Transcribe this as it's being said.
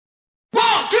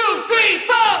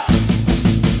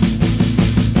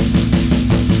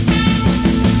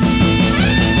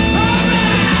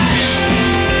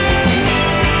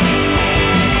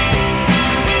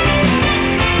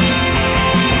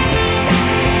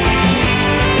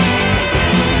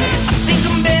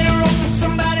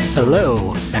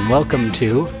Hello, and welcome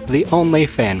to the only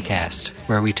Fancast,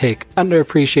 where we take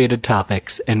underappreciated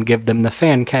topics and give them the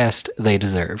Fancast they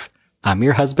deserve. I'm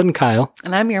your husband, Kyle.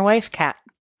 And I'm your wife, Kat.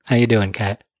 How you doing,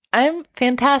 Kat? I'm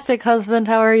fantastic, husband.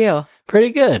 How are you? Pretty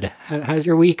good. How's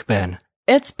your week been?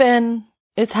 It's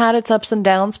had its ups and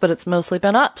downs, but it's mostly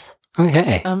been ups.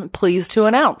 Okay. I'm pleased to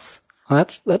announce. Well,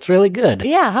 that's really good.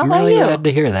 Yeah, how about I'm really you? glad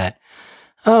to hear that.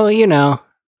 Oh, you know,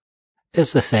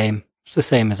 it's the same. It's the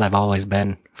same as I've always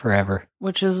been, forever.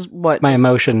 Which is what? My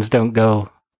emotions don't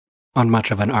go on much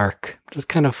of an arc. Just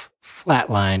kind of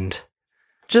flatlined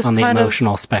Just on the kind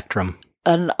emotional spectrum.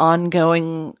 An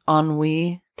ongoing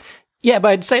ennui. Yeah, but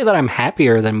I'd say that I'm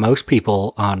happier than most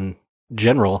people on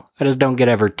general. I just don't get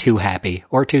ever too happy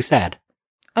or too sad.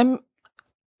 I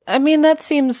mean, that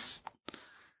seems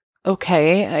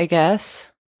okay, I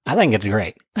guess. I think it's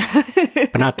great,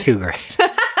 but not too great.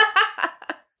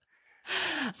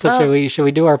 So should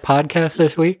we do our podcast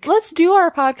this week? Let's do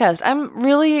our podcast. I'm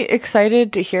really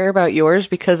excited to hear about yours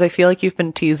because I feel like you've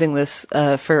been teasing this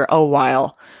for a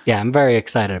while. Yeah, I'm very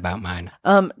excited about mine.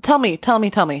 Tell me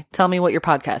what your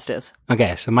podcast is.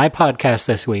 Okay, so my podcast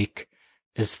this week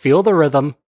is Feel the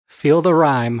Rhythm, Feel the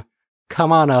Rhyme,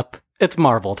 Come On Up, It's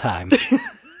Marble Time.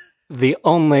 The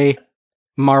only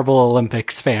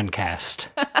MarbleLympics Fancast.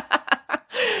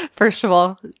 First of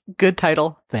all, good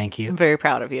title. Thank you. I'm very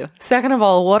proud of you. Second of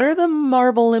all, what are the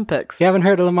MarbleLympics? You haven't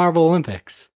heard of the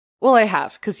MarbleLympics? Well, I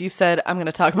have, because you said I'm going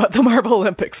to talk about the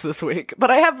MarbleLympics this week, but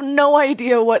I have no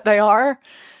idea what they are,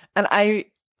 and I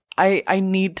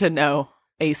need to know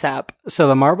ASAP. So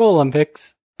the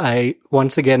MarbleLympics, I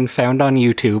once again found on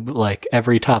YouTube, like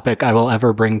every topic I will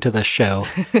ever bring to this show.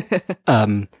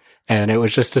 And it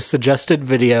was just a suggested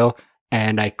video,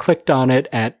 and I clicked on it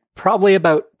at probably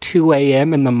about 2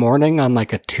 a.m. in the morning on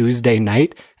like a Tuesday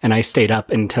night, and I stayed up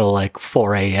until like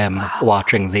 4 a.m.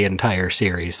 watching the entire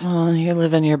series. Oh, you're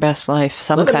living your best life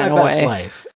some kind of way.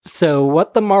 Life. So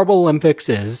what the MarbleLympics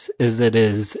is it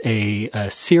is a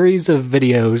series of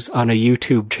videos on a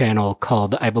YouTube channel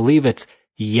called, I believe it's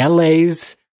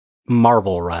Yelle's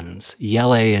Marble Runs.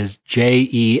 Yelle is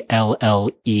JELLE''S.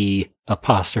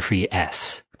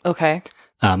 Okay.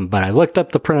 But I looked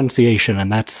up the pronunciation,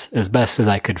 and that's as best as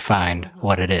I could find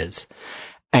what it is.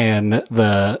 And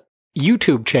the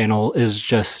YouTube channel is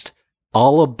just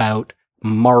all about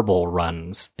marble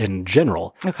runs in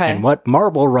general. Okay. And what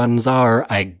marble runs are,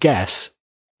 I guess,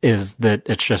 is that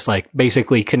it's just like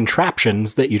basically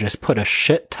contraptions that you just put a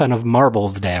shit ton of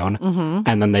marbles down,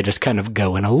 and then they just kind of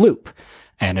go in a loop.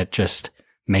 And it just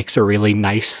makes a really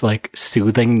nice, like,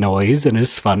 soothing noise and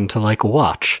is fun to, like,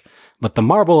 watch. But the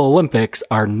MarbleLympics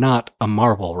are not a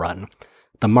marble run.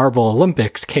 The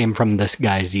MarbleLympics came from this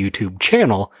guy's YouTube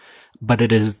channel, but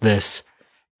it is this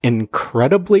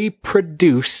incredibly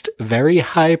produced, very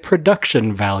high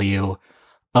production value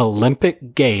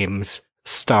Olympic Games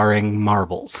starring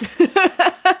marbles.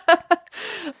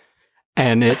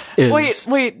 And it is...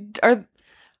 Wait,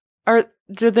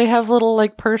 do they have little,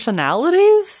 like,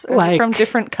 personalities? Like, from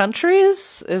different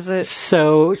countries? Is it...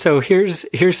 So here's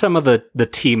some of the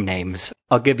team names.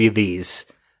 I'll give you these.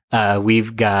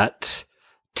 We've got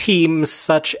teams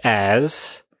such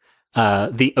as,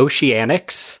 the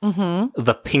Oceanics,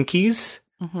 the Pinkies,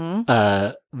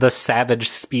 the Savage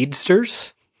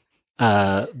Speedsters,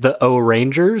 the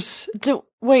O-Rangers.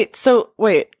 Wait.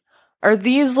 Are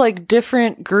these, like,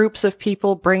 different groups of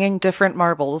people bringing different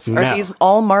marbles? No. Are these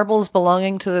all marbles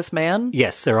belonging to this man?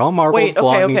 Yes, they're all marbles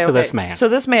belonging to this man. So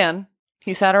this man,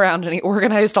 he sat around and he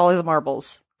organized all his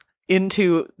marbles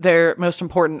into their most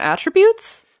important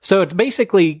attributes? So it's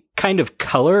basically kind of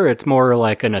color. It's more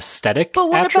like an aesthetic But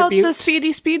what attribute. about the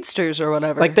Speedy Speedsters or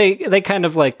whatever? Like, they kind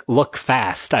of, like, look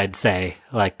fast, I'd say.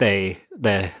 Like, but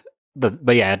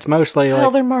yeah, it's mostly Kyle,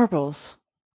 like... they're marbles.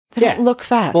 They don't look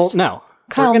fast. Well, no.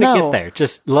 Kyle, We're gonna no. get there.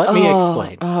 Just let me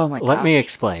explain. Oh my god. Let me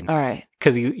explain. All right.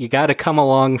 Because you got to come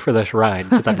along for this ride,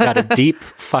 because I've got a deep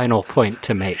final point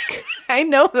to make. I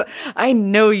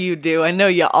know you do. I know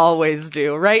you always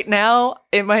do. Right now,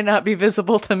 it might not be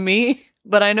visible to me,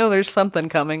 but I know there's something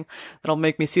coming that'll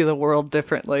make me see the world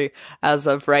differently. As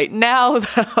of right now,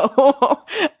 though,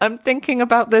 I'm thinking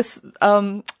about this.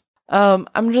 I'm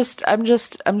just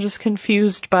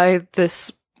confused by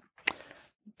this.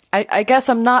 I guess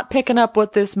I'm not picking up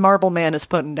what this marble man is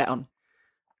putting down.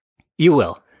 You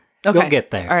will. Okay. You'll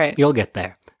get there. All right. You'll get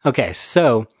there. Okay,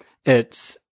 so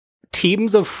it's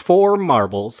teams of 4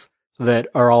 marbles that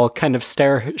are all kind of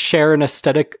share an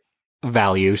aesthetic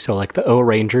value. So like the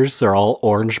O-Rangers, they're all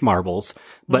orange marbles.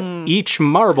 But each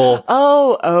marble...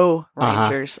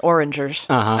 Rangers. Orangers.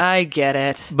 I get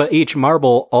it. But each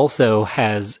marble also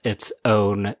has its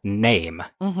own name,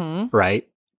 right?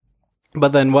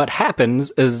 But then what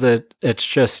happens is that it's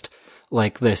just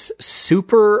like this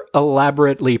super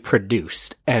elaborately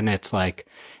produced, and it's like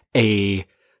a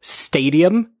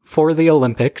stadium for the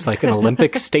Olympics, like an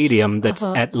Olympic stadium that's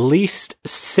at least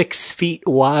 6 feet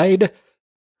wide.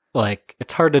 Like,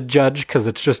 it's hard to judge because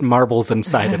it's just marbles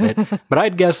inside of it. But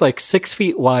I'd guess like 6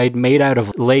 feet wide, made out of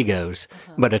Legos.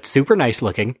 But it's super nice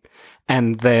looking.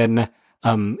 And then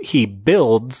he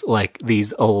builds like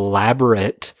these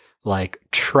elaborate like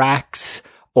tracks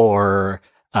or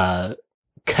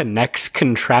connects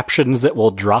contraptions that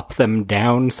will drop them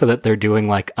down so that they're doing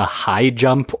like a high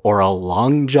jump or a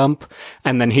long jump.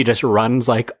 And then he just runs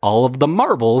like all of the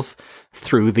marbles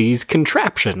through these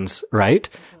contraptions, right?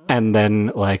 And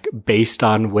then, like, based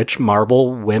on which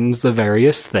marble wins the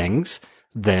various things,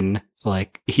 then,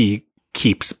 like, he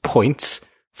keeps points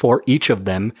for each of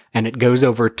them, and it goes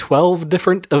over 12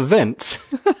 different events.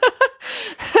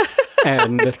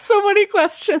 And so many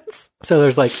questions. So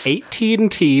there's, like, 18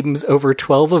 teams over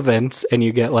 12 events, and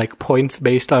you get, like, points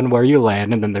based on where you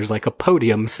land, and then there's, like, a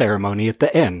podium ceremony at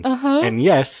the end. And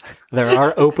yes, there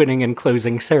are opening and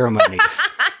closing ceremonies.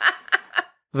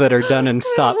 That are done in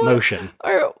stop motion.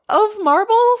 Or of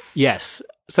marbles? Yes.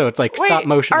 So it's like stop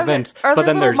motion events. Are there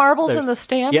little marbles in the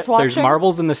stands watching? There's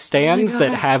marbles in the stands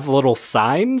that have little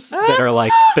signs that are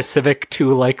like specific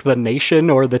to like the nation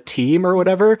or the team or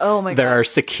whatever. Oh my God. There are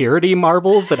security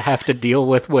marbles that have to deal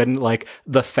with when like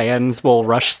the fans will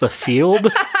rush the field.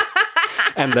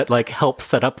 And that like help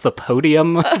set up the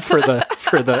podium for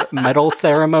the medal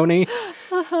ceremony.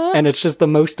 And it's just the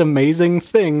most amazing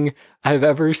thing I've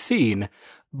ever seen.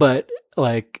 But,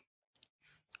 like,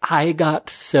 I got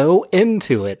so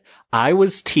into it. I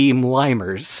was Team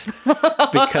Limers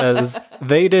because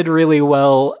they did really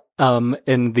well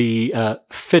in the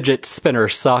fidget spinner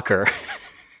soccer.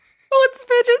 What's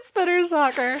fidget spinner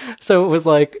soccer? So it was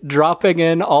like dropping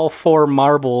in all 4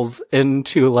 marbles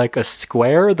into like a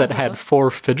square that had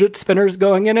 4 fidget spinners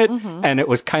going in it. And it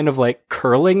was kind of like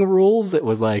curling rules. It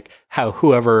was like how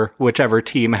whichever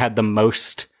team had the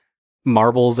most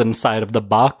marbles inside of the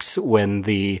box when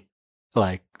they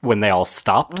all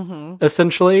stopped,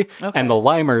 essentially. Okay. And the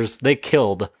Limers, they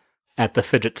killed at the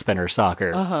fidget spinner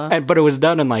soccer. But it was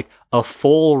done in like a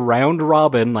full round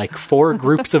robin, like 4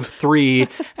 groups of 3,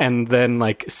 and then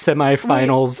like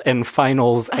semifinals and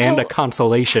finals and a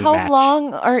consolation match. How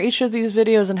long are each of these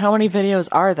videos, and how many videos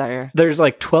are there? There's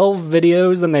like 12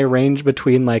 videos, and they range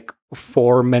between like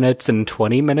 4 minutes and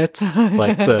 20 minutes.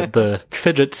 Like the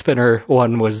fidget spinner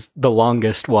one was the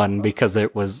longest one because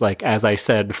it was like, as I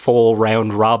said, full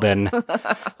round robin,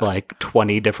 like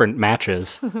 20 different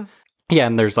matches. Yeah,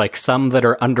 and there's like some that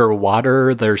are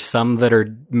underwater. There's some that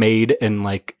are made in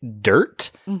like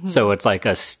dirt. So it's like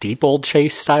a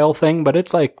steeplechase style thing, but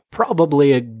it's like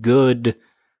probably a good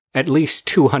at least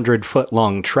 200-foot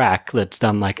long track that's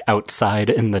done like outside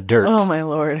in the dirt. Oh my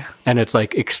Lord. And it's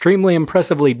like extremely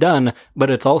impressively done, but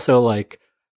it's also like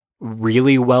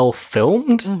really well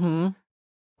filmed.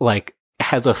 Like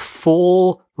has a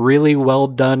full, really well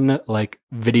done like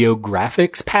video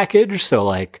graphics package. So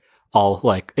like all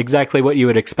like exactly what you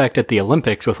would expect at the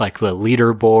Olympics with like the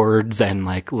leaderboards and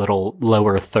like little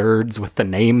lower thirds with the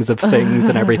names of things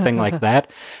and everything like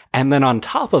that. And then on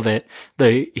top of it,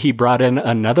 he brought in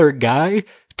another guy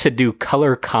to do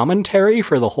color commentary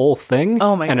for the whole thing.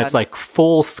 Oh my God. And it's like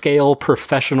full scale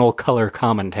professional color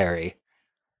commentary.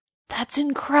 That's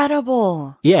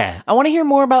incredible. Yeah. I want to hear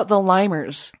more about the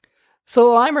Limers. So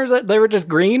the Limers, they were just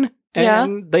green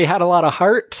and they had a lot of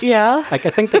heart. Yeah. Like I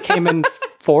think they came in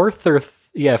fourth,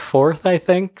 I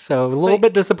think. So a little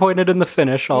bit disappointed in the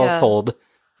finish, all told.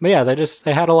 But yeah,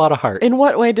 they had a lot of heart. In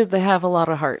what way did they have a lot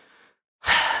of heart?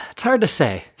 It's hard to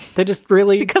say. They just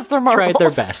really because they're marbles. Tried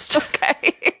their best.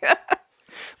 Okay.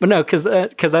 But no, because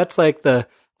that's like the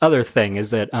other thing is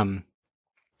that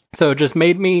so it just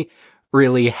made me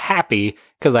really happy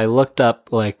because I looked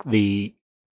up like the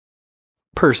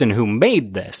person who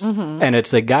made this, and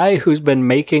it's a guy who's been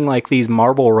making like these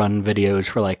marble run videos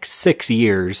for like 6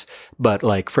 years, but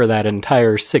like for that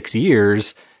entire 6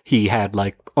 years he had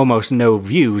like almost no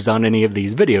views on any of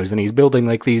these videos, and he's building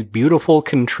like these beautiful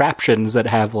contraptions that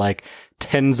have like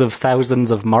tens of thousands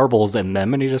of marbles in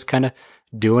them, and he's just kind of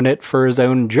doing it for his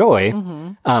own joy.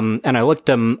 And I looked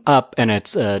him up, and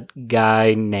it's a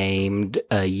guy named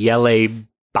Jelle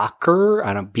Bakker,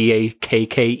 I don't know,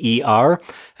 Bakker,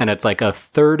 and it's like a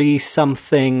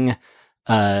 30-something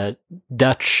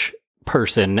Dutch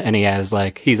person, and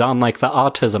he's on like the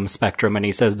autism spectrum, and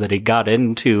he says that he got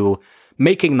into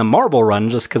making the marble run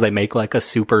just because they make like a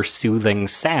super soothing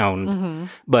sound.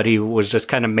 But he was just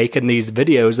kind of making these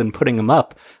videos and putting them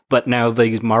up. But now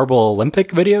these Marble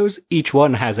Olympic videos, each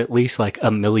one has at least like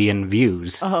 1 million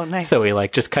views. Oh, nice. So he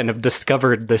like just kind of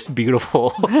discovered this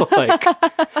beautiful like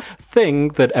thing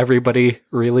that everybody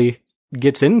really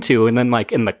gets into. And then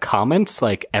like in the comments,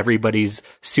 like everybody's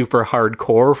super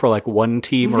hardcore for like one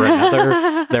team or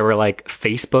another. There were like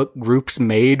Facebook groups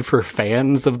made for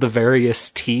fans of the various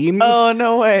teams. Oh,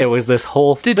 no way. It was this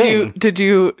whole thing. Did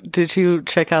you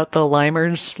check out the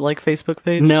Limers like Facebook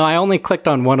page? No, I only clicked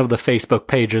on one of the Facebook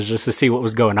pages just to see what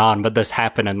was going on, but this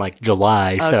happened in like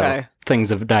July, so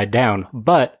things have died down.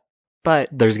 But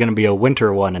there's going to be a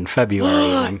winter one in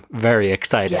February, and I'm very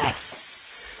excited. Yes.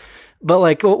 But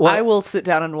like, I will sit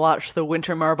down and watch the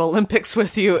Winter MarbleLympics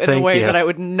with you in a way that I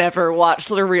would never watch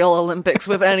the real Olympics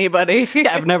with anybody.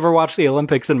 Yeah, I've never watched the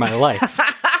Olympics in my life.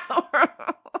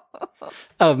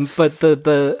 But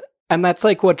and that's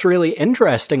like what's really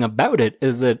interesting about it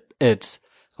is that it's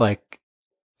like,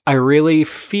 I really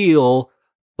feel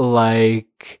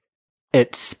like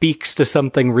it speaks to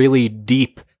something really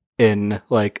deep in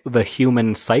like the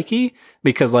human psyche,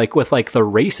 because like with like the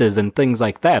races and things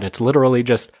like that, it's literally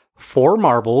just 4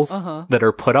 marbles that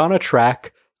are put on a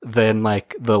track, then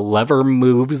like the lever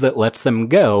moves that lets them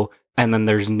go, and then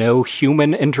there's no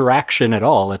human interaction at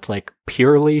all. It's like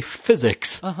purely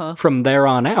physics from there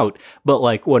on out. But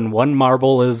like when one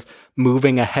marble is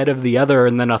moving ahead of the other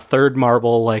and then a third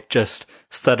marble like just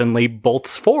suddenly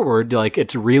bolts forward, like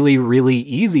it's really, really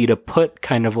easy to put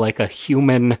kind of like a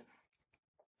human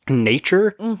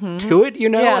nature to it, you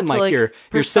know? Yeah, and like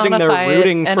you're sitting there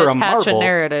rooting for a marble. A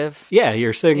narrative. Yeah,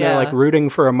 you're sitting there like rooting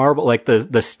for a marble, like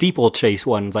the steeplechase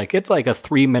ones, like it's like a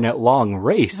 3-minute long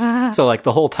race. So like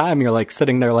the whole time you're like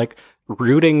sitting there like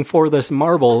rooting for this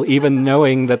marble, even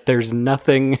knowing that there's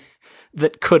nothing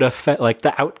that could affect, like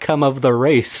the outcome of the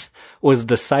race was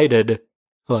decided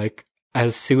like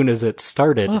as soon as it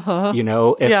started, you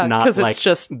know, if not like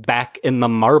just back in the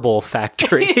marble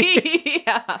factory.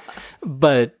 Yeah.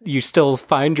 But you still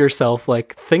find yourself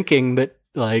like thinking that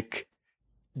like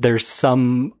there's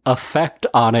some effect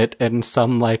on it and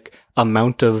some like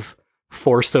amount of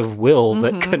force of will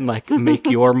that can like make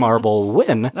your marble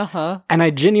win. And I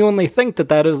genuinely think that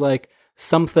that is like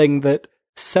something that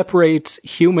separates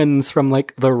humans from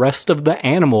like the rest of the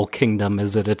animal kingdom,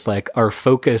 is that it's like our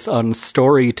focus on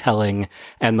storytelling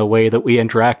and the way that we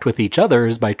interact with each other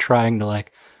is by trying to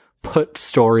like put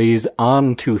stories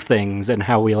onto things and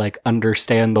how we like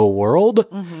understand the world.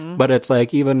 But it's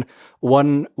like even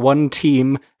one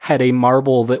team had a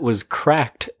marble that was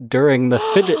cracked during the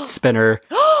fidget spinner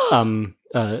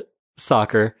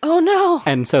soccer. Oh no.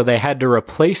 And so they had to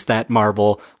replace that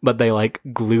marble, but they like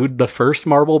glued the first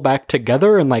marble back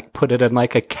together and like put it in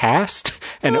like a cast.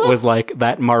 And it was like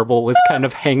that marble was kind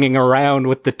of hanging around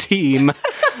with the team,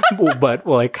 but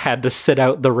like had to sit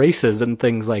out the races and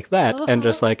things like that. And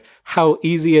just like how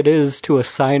easy it is to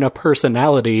assign a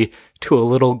personality to a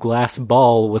little glass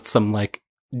ball with some like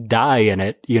dye in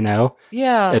it, you know?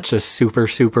 Yeah. It's just super,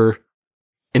 super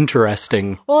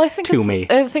interesting to me.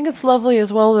 I think it's lovely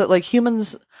as well that like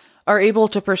humans are able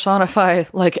to personify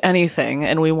like anything,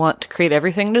 and we want to create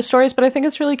everything into stories, but I think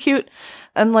it's really cute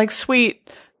and like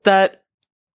sweet that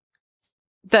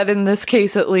in this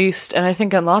case at least, and I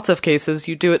think in lots of cases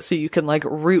you do it so you can like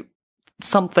root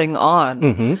something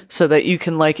on so that you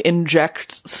can like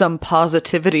inject some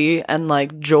positivity and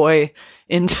like joy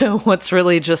into what's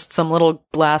really just some little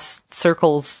glass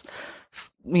circles,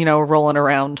 you know, rolling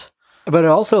around. But it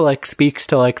also like speaks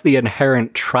to like the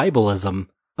inherent tribalism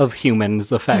of humans,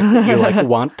 the fact that you like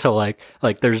want to like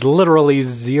there's literally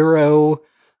zero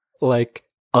like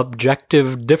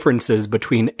objective differences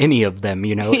between any of them,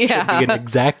 you know? It should be an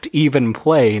exact even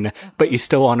plane, but you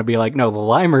still want to be like, no, the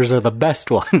Limers are the best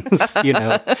ones, you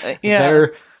know?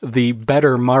 They're the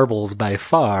better marbles by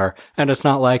far. And it's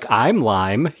not like I'm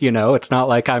lime, you know? It's not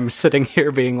like I'm sitting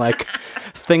here being like,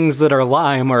 things that are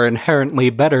lime are inherently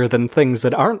better than things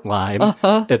that aren't lime.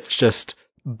 It's just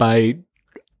by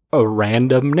a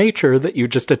random nature that you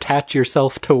just attach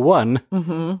yourself to one,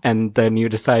 and then you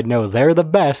decide, no, they're the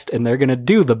best, and they're going to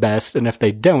do the best, and if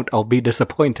they don't, I'll be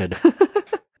disappointed.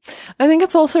 I think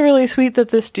it's also really sweet that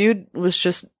this dude was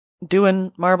just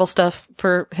doing marble stuff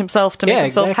for himself to make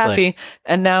himself happy,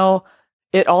 and now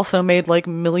it also made like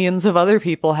millions of other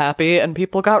people happy, and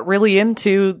people got really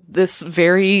into this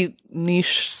very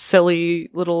niche, silly,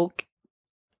 little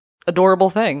adorable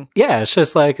thing. Yeah, it's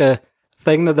just like a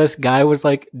thing that this guy was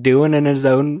like doing in his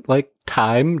own like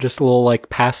time, just a little like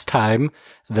pastime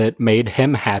that made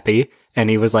him happy. And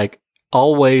he was like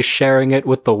always sharing it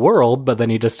with the world, but then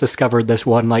he just discovered this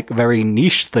one, like, very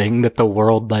niche thing that the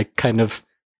world, like, kind of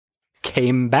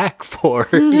came back for,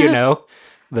 you know?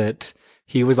 That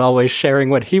he was always sharing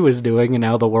what he was doing, and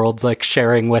now the world's, like,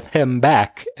 sharing with him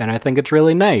back, and I think it's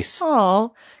really nice. Aw.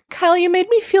 Kyle, you made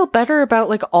me feel better about,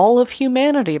 like, all of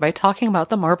humanity by talking about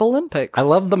the MarbleLympics. I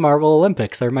love the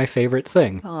MarbleLympics. They're my favorite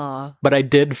thing. Aw. But I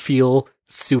did feel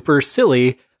super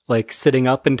silly, like, sitting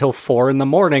up until 4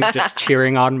 a.m, just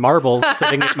cheering on marbles,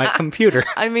 sitting at my computer.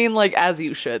 I mean, like, as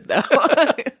you should, though.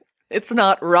 It's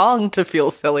not wrong to feel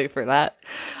silly for that.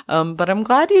 But I'm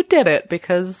glad you did it,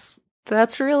 because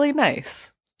that's really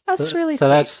nice. That's really So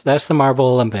sweet. that's the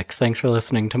MarbleLympics. Thanks for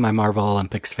listening to my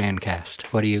MarbleLympics Fancast.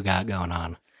 What do you got going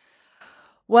on?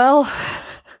 Well,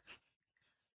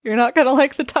 you're not gonna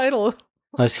like the title.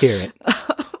 Let's hear it.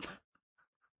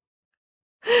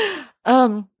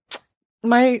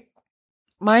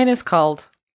 Mine is called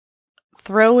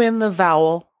Throw in the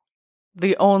Vowel,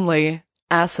 the only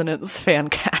Assonance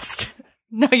Fancast.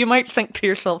 Now you might think to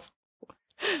yourself,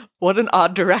 what an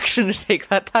odd direction to take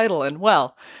that title in.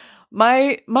 Well,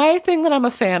 my thing that I'm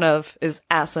a fan of is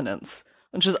Assonance,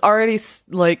 which is already,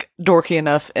 like, dorky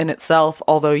enough in itself,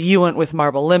 although you went with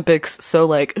MarbleLympics, so,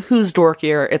 like, who's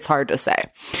dorkier? It's hard to say.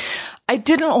 I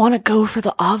didn't want to go for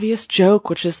the obvious joke,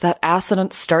 which is that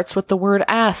assonance starts with the word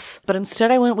ass, but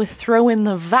instead I went with throw in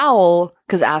the vowel,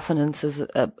 because assonance is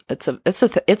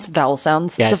it's vowel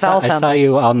sounds. Yeah, it's a vowel sound. I saw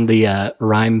you on the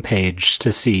rhyme page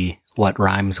to see what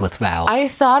rhymes with vowel. I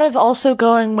thought of also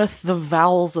going with the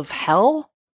vowels of hell.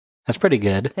 That's pretty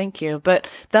good. Thank you. But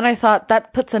then I thought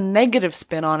that puts a negative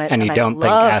spin on it. And you don't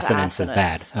think assonance is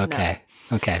bad. Okay.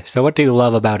 No. Okay. So what do you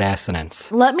love about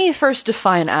assonance? Let me first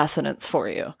define assonance for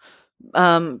you.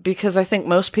 Because I think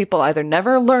most people either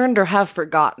never learned or have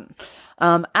forgotten.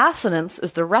 Assonance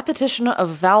is the repetition of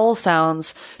vowel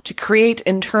sounds to create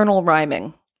internal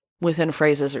rhyming within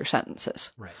phrases or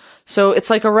sentences. Right. So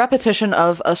it's like a repetition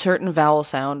of a certain vowel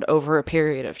sound over a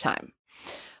period of time.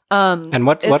 And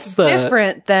what's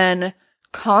different than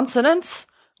consonants,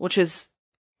 which is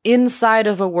inside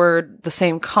of a word, the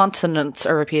same consonants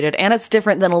are repeated, and it's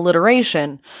different than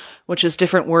alliteration, which is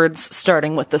different words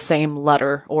starting with the same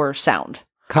letter or sound.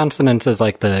 Consonance is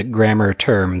like the grammar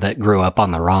term that grew up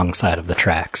on the wrong side of the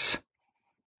tracks.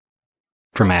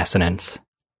 From assonance.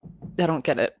 I don't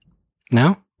get it.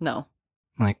 No? No.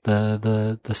 Like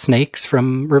the snakes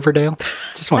from Riverdale?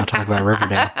 Just want to talk about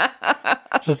Riverdale.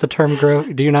 Does the term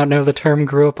do you not know the term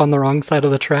grew up on the wrong side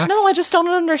of the tracks? No, I just don't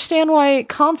understand why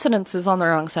consonance is on the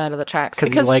wrong side of the tracks.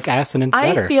 Because you like assonance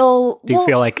better. Do you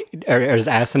feel like, or is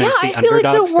assonance the underdog story? Yeah,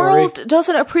 I feel like the world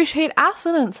doesn't appreciate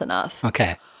assonance enough.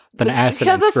 Okay. Then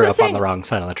assonance grew up on the wrong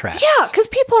side of the tracks. Yeah, because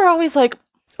people are always like,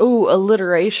 ooh,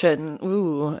 alliteration,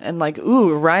 ooh, and like,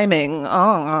 ooh, rhyming,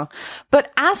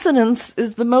 But assonance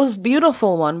is the most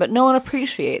beautiful one, but no one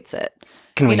appreciates it.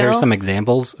 Can we hear some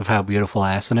examples of how beautiful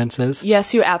assonance is?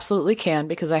 Yes, you absolutely can,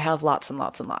 because I have lots and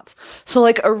lots and lots. So,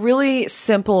 like, a really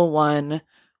simple one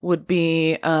would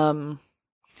be,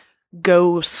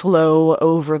 go slow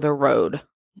over the road,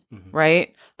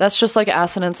 right? That's just like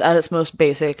assonance at its most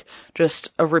basic,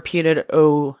 just a repeated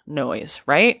O noise,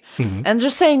 right? Mm-hmm. And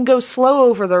just saying go slow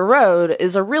over the road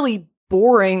is a really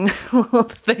boring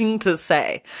thing to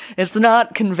say. It's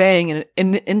not conveying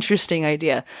an interesting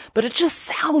idea, but it just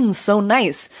sounds so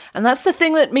nice. And that's the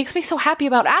thing that makes me so happy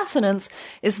about assonance,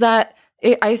 is that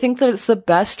I think that it's the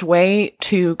best way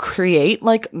to create,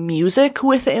 like, music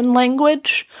within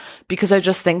language, because I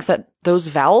just think that those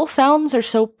vowel sounds are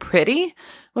so pretty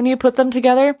when you put them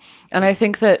together. And I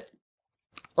think that,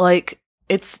 like,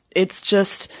 it's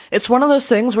one of those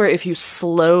things where if you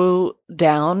slow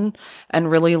down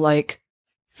and really, like,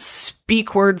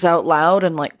 speak words out loud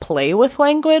and, like, play with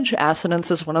language,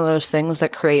 assonance is one of those things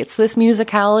that creates this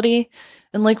musicality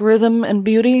and, like, rhythm and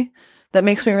beauty that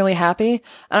makes me really happy.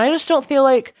 And I just don't feel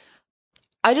like,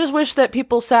 I just wish that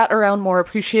people sat around more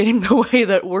appreciating the way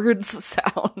that words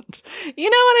sound. You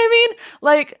know what I mean?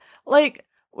 Like,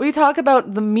 we talk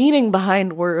about the meaning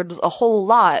behind words a whole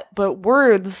lot, but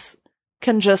words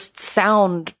can just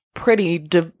sound pretty,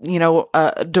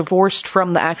 divorced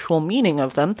from the actual meaning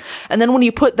of them. And then when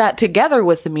you put that together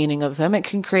with the meaning of them, it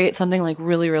can create something, like,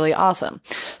 really, really awesome.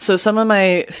 So some of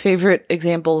my favorite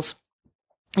examples,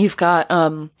 you've got,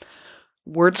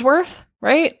 Wordsworth,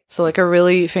 right? So like a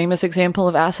really famous example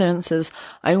of assonance is,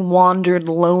 I wandered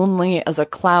lonely as a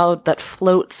cloud that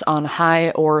floats on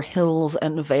high o'er hills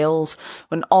and vales,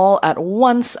 when all at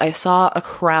once I saw a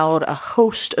crowd, a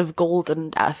host of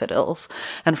golden daffodils.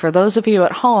 And for those of you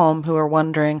at home who are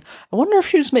wondering, I wonder if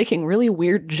she was making really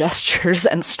weird gestures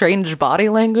and strange body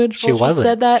language She while wasn't. she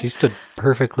said that. She stood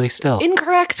perfectly still.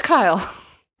 Incorrect, Kyle.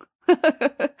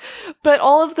 But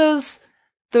all of those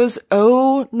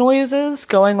O noises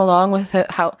going along with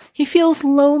it, how he feels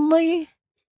lonely.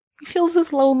 He feels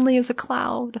as lonely as a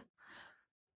cloud.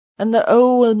 And the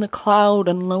O in the cloud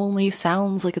and lonely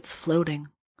sounds like it's floating.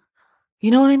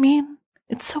 You know what I mean?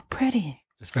 It's so pretty.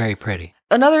 It's very pretty.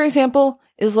 Another example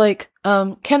is like,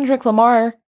 Kendrick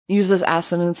Lamar uses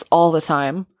assonance all the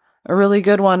time. A really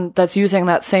good one that's using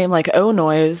that same like O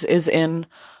noise is in,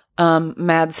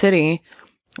 Mad City,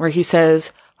 where he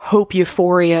says, hope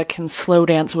euphoria can slow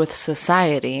dance with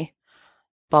society,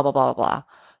 blah, blah, blah, blah.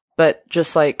 But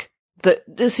just like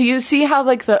so you see how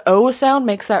like the O sound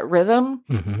makes that rhythm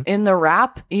in the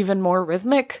rap even more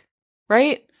rhythmic,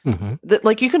 right? That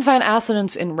like you can find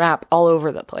assonance in rap all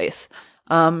over the place.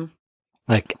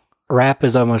 Like rap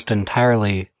is almost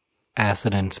entirely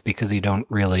assonance because you don't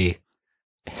really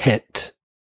hit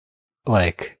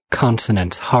like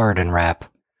consonants hard in rap.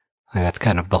 Like, that's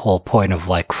kind of the whole point of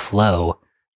like flow.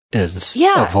 Is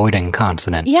avoiding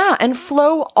consonants. Yeah, and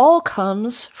flow all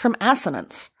comes from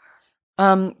assonance.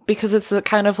 Because it's a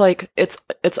kind of like, it's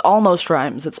almost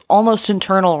rhymes. It's almost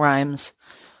internal rhymes,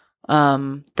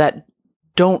 that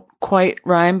don't quite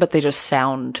rhyme, but they just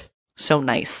sound so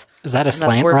nice. Is that a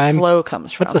slant that's where rhyme? Flow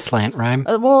comes from. What's a slant rhyme?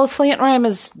 Well, a slant rhyme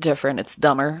is different. It's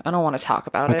dumber. I don't want to talk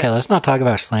about it. Okay, let's not talk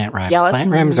about slant rhymes. Yeah,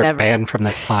 slant rhymes are banned from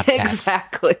this podcast.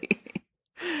 Exactly.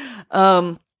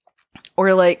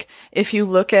 Or like, if you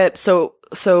look at, so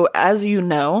as you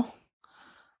know,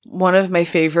 one of my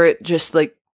favorite just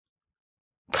like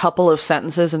couple of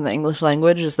sentences in the English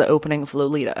language is the opening of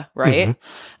Lolita, right?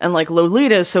 And like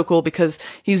Lolita is so cool because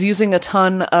he's using a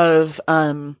ton of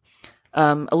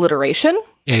alliteration.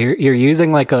 Yeah, you're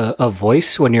using like a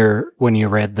voice when you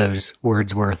read those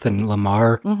Wordsworth and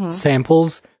Lamar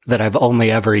samples that I've only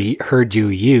ever heard you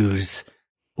use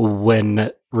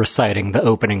when reciting the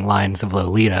opening lines of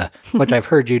Lolita, which I've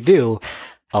heard you do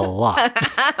a lot.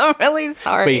 I'm really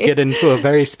sorry. But you get into a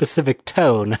very specific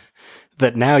tone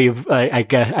that now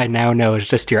I now know is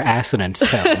just your assonance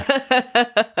tone.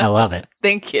 I love it.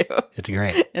 Thank you. It's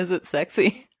great. Is it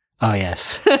sexy? Oh,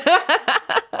 yes.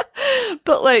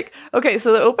 But like, okay,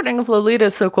 so the opening of Lolita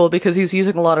is so cool because he's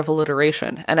using a lot of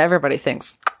alliteration, and everybody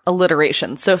thinks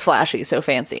alliteration, so flashy, so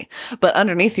fancy. But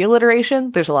underneath the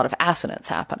alliteration, there's a lot of assonance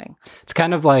happening. It's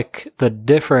kind of like the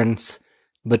difference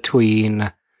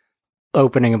between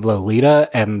opening of Lolita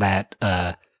and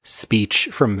that speech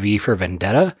from V for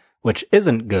Vendetta, which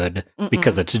isn't good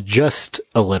because it's just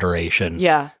alliteration.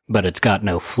 Yeah. But it's got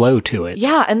no flow to it.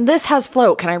 Yeah, and this has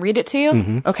flow. Can I read it to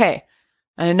you? Okay.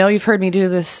 And I know you've heard me do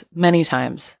this many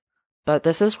times, but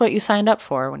this is what you signed up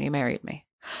for when you married me.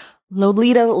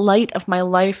 Lolita, light of my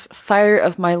life, fire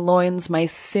of my loins, my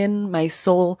sin, my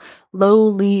soul,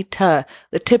 Lolita,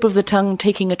 the tip of the tongue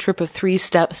taking a trip of 3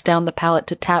 steps down the palate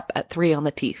to tap at 3 on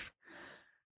the teeth.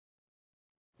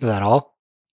 Is that all?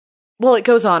 Well, it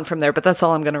goes on from there, but that's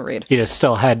all I'm going to read. You just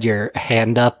still had your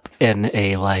hand up in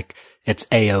a, like, it's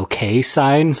A-OK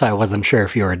sign, so I wasn't sure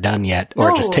if you were done yet,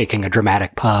 or just taking a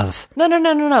dramatic pause.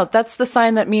 No. That's the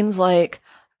sign that means, like,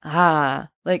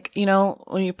 like, you know,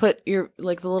 when you put your,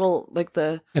 like, the little, like,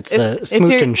 the... It's the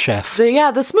smoochin' chef. The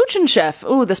smoochin' chef.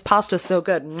 Ooh, this pasta's so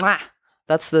good. Mwah!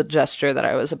 That's the gesture that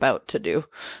I was about to do.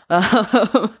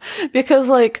 Because,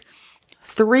 like,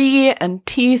 3 and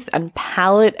teeth and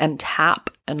palate and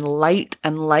tap and light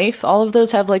and life, all of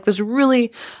those have, like, this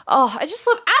really... Oh, I just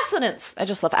love assonance. I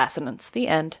just love assonance. The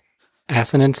end.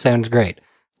 Assonance sounds great.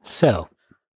 So,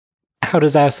 how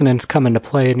does assonance come into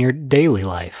play in your daily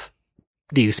life?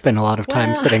 Do you spend a lot of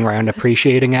time sitting around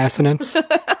appreciating assonance?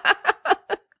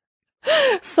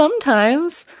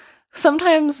 Sometimes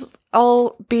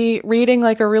I'll be reading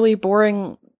like a really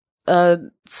boring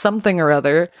something or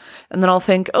other, and then I'll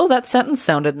think, oh, that sentence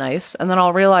sounded nice, and then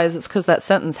I'll realize it's because that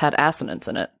sentence had assonance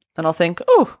in it, and I'll think,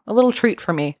 oh, a little treat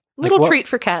for me, a little treat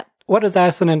for Kat. What has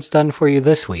assonance done for you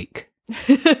this week?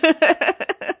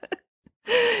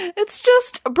 It's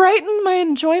just brightened my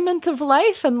enjoyment of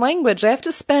life and language. I have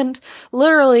to spend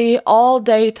literally all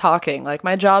day talking. Like,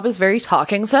 my job is very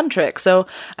talking centric, so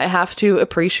I have to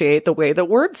appreciate the way that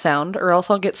words sound, or else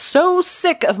I'll get so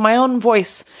sick of my own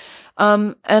voice.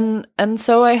 And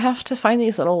so I have to find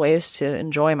these little ways to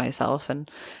enjoy myself, and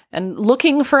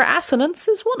looking for assonance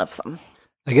is one of them.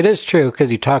 Like, it is true,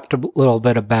 because you talked a little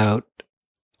bit about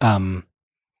kind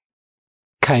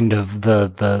of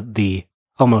the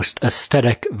almost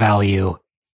aesthetic value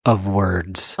of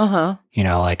words. You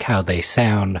know, like how they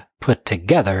sound put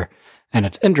together. And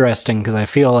it's interesting because I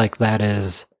feel like that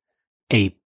is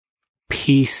a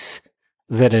piece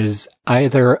that is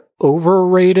either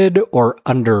overrated or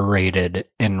underrated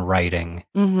in writing.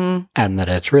 And that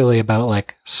it's really about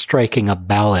like striking a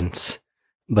balance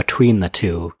between the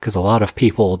two. Because a lot of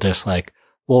people just like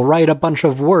will write a bunch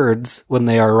of words when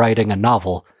they are writing a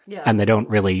novel. And they don't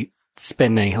really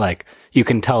spend any, like, you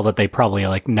can tell that they probably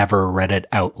like never read it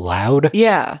out loud.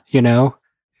 You know?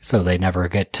 So they never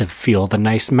get to feel the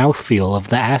nice mouthfeel of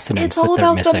the assonance that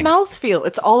they're missing. It's all about the mouthfeel.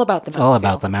 It's all about the mouthfeel. It's all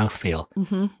about the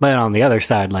mouthfeel. But on the other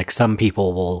side, like, some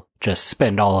people will just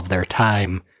spend all of their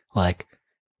time, like,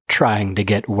 trying to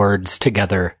get words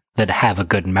together that have a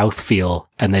good mouthfeel,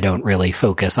 and they don't really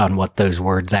focus on what those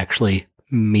words actually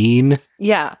mean.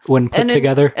 When put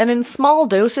together. And in small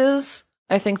doses,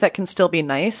 I think that can still be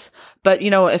nice. But,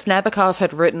 you know, if Nabokov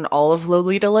had written all of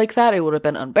Lolita like that, it would have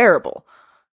been unbearable.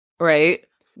 Right?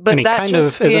 But that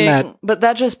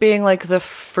just being like the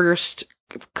first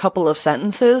couple of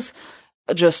sentences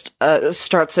just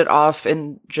starts it off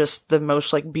in just the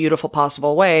most like beautiful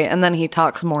possible way, and then he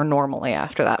talks more normally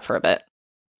after that for a bit.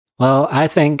 Well, I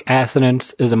think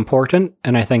assonance is important,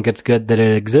 and I think it's good that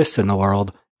it exists in the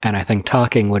world, and I think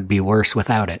talking would be worse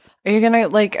without it. I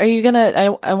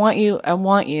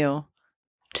want you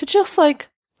to just like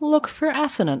look for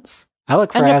assonance. I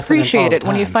look for and assonance appreciate all it the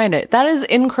when you time. find it. That is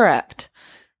incorrect.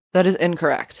 That is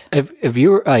incorrect. If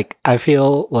you're like, I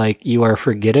feel like you are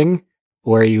forgetting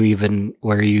where you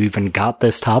even got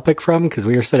this topic from, because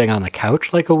we were sitting on the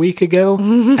couch like a week ago,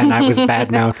 and I was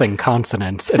bad-mouthing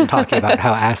consonants and talking about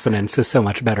how assonance is so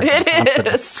much better than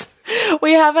consonants.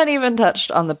 We haven't even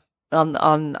touched on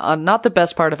not the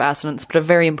best part of assonance, but a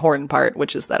very important part,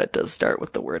 which is that it does start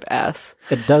with the word ass.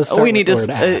 It does start with the word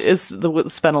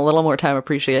ass. Spend a little more time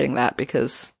appreciating that,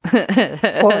 because...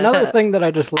 Well, another thing that I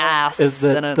just love is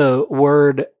that the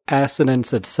word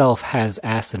assonance itself has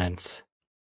assonance.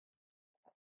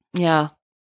 Yeah.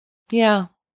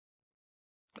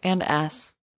 And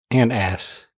ass. And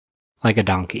ass. Like a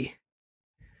donkey.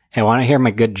 Hey, want to hear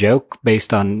my good joke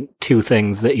based on two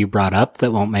things that you brought up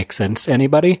that won't make sense to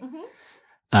anybody?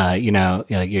 You know,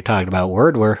 you're talking about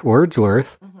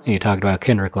Wordsworth, and you talked about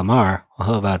Kendrick Lamar. Well,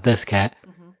 how about this, Kat?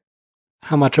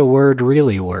 How much a word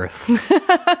really worth?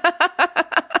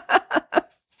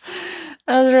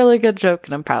 That was a really good joke,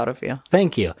 and I'm proud of you.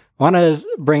 Thank you. Want to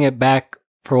bring it back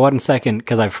for 1 second,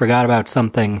 because I forgot about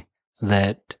something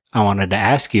that I wanted to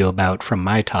ask you about from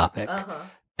my topic.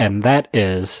 And that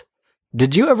is,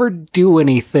 did you ever do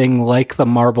anything like the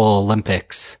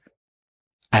MarbleLympics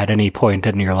at any point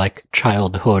in your, like,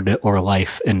 childhood or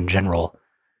life in general?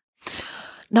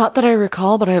 Not that I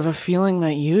recall, but I have a feeling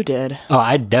that you did. Oh,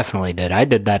 I definitely did. I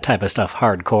did that type of stuff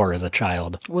hardcore as a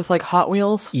child. With, like, Hot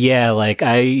Wheels? Yeah, like,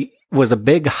 I was a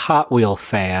big Hot Wheel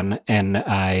fan, and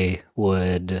I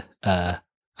would, I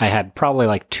had probably,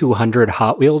 like, 200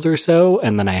 Hot Wheels or so,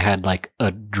 and then I had, like,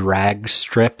 a drag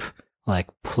strip, like,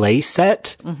 play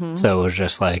set. So it was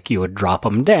just, like, you would drop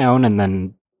them down, and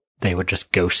then they would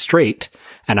just go straight.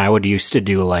 And I would used to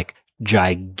do, like,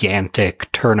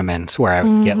 gigantic tournaments where I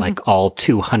would get, like, all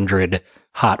 200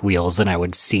 Hot Wheels, and I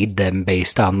would seed them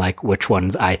based on, like, which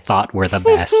ones I thought were the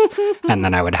best. And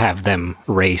then I would have them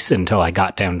race until I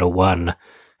got down to one.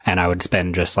 And I would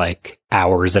spend just, like,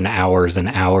 hours and hours and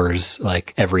hours,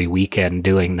 like, every weekend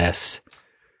doing this.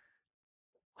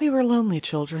 We were lonely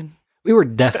children. We were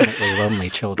definitely lonely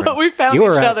children. But we found each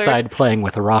other. You were other. outside playing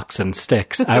with rocks and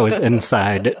sticks. I was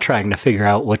inside trying to figure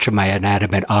out which of my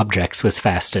inanimate objects was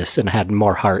fastest and had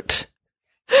more heart.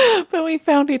 But we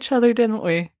found each other, didn't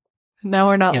we? Now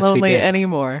we're not lonely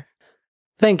anymore.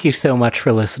 Thank you so much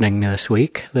for listening this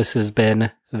week. This has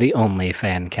been the Only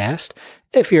Fancast.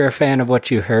 If you're a fan of what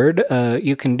you heard,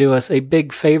 you can do us a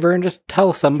big favor and just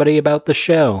tell somebody about the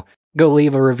show. Go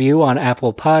leave a review on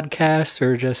Apple Podcasts,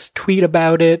 or just tweet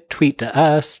about it, tweet to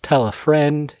us, tell a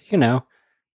friend, you know,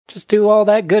 just do all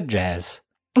that good jazz.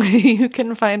 You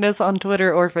can find us on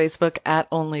Twitter or Facebook at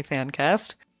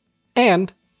OnlyFancast.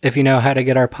 And if you know how to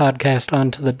get our podcast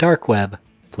onto the dark web,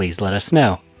 please let us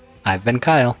know. I've been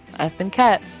Kyle. I've been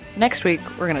Kat. Next week,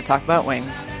 we're going to talk about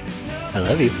wings. I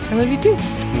love you. I love you too.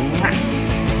 Mwah.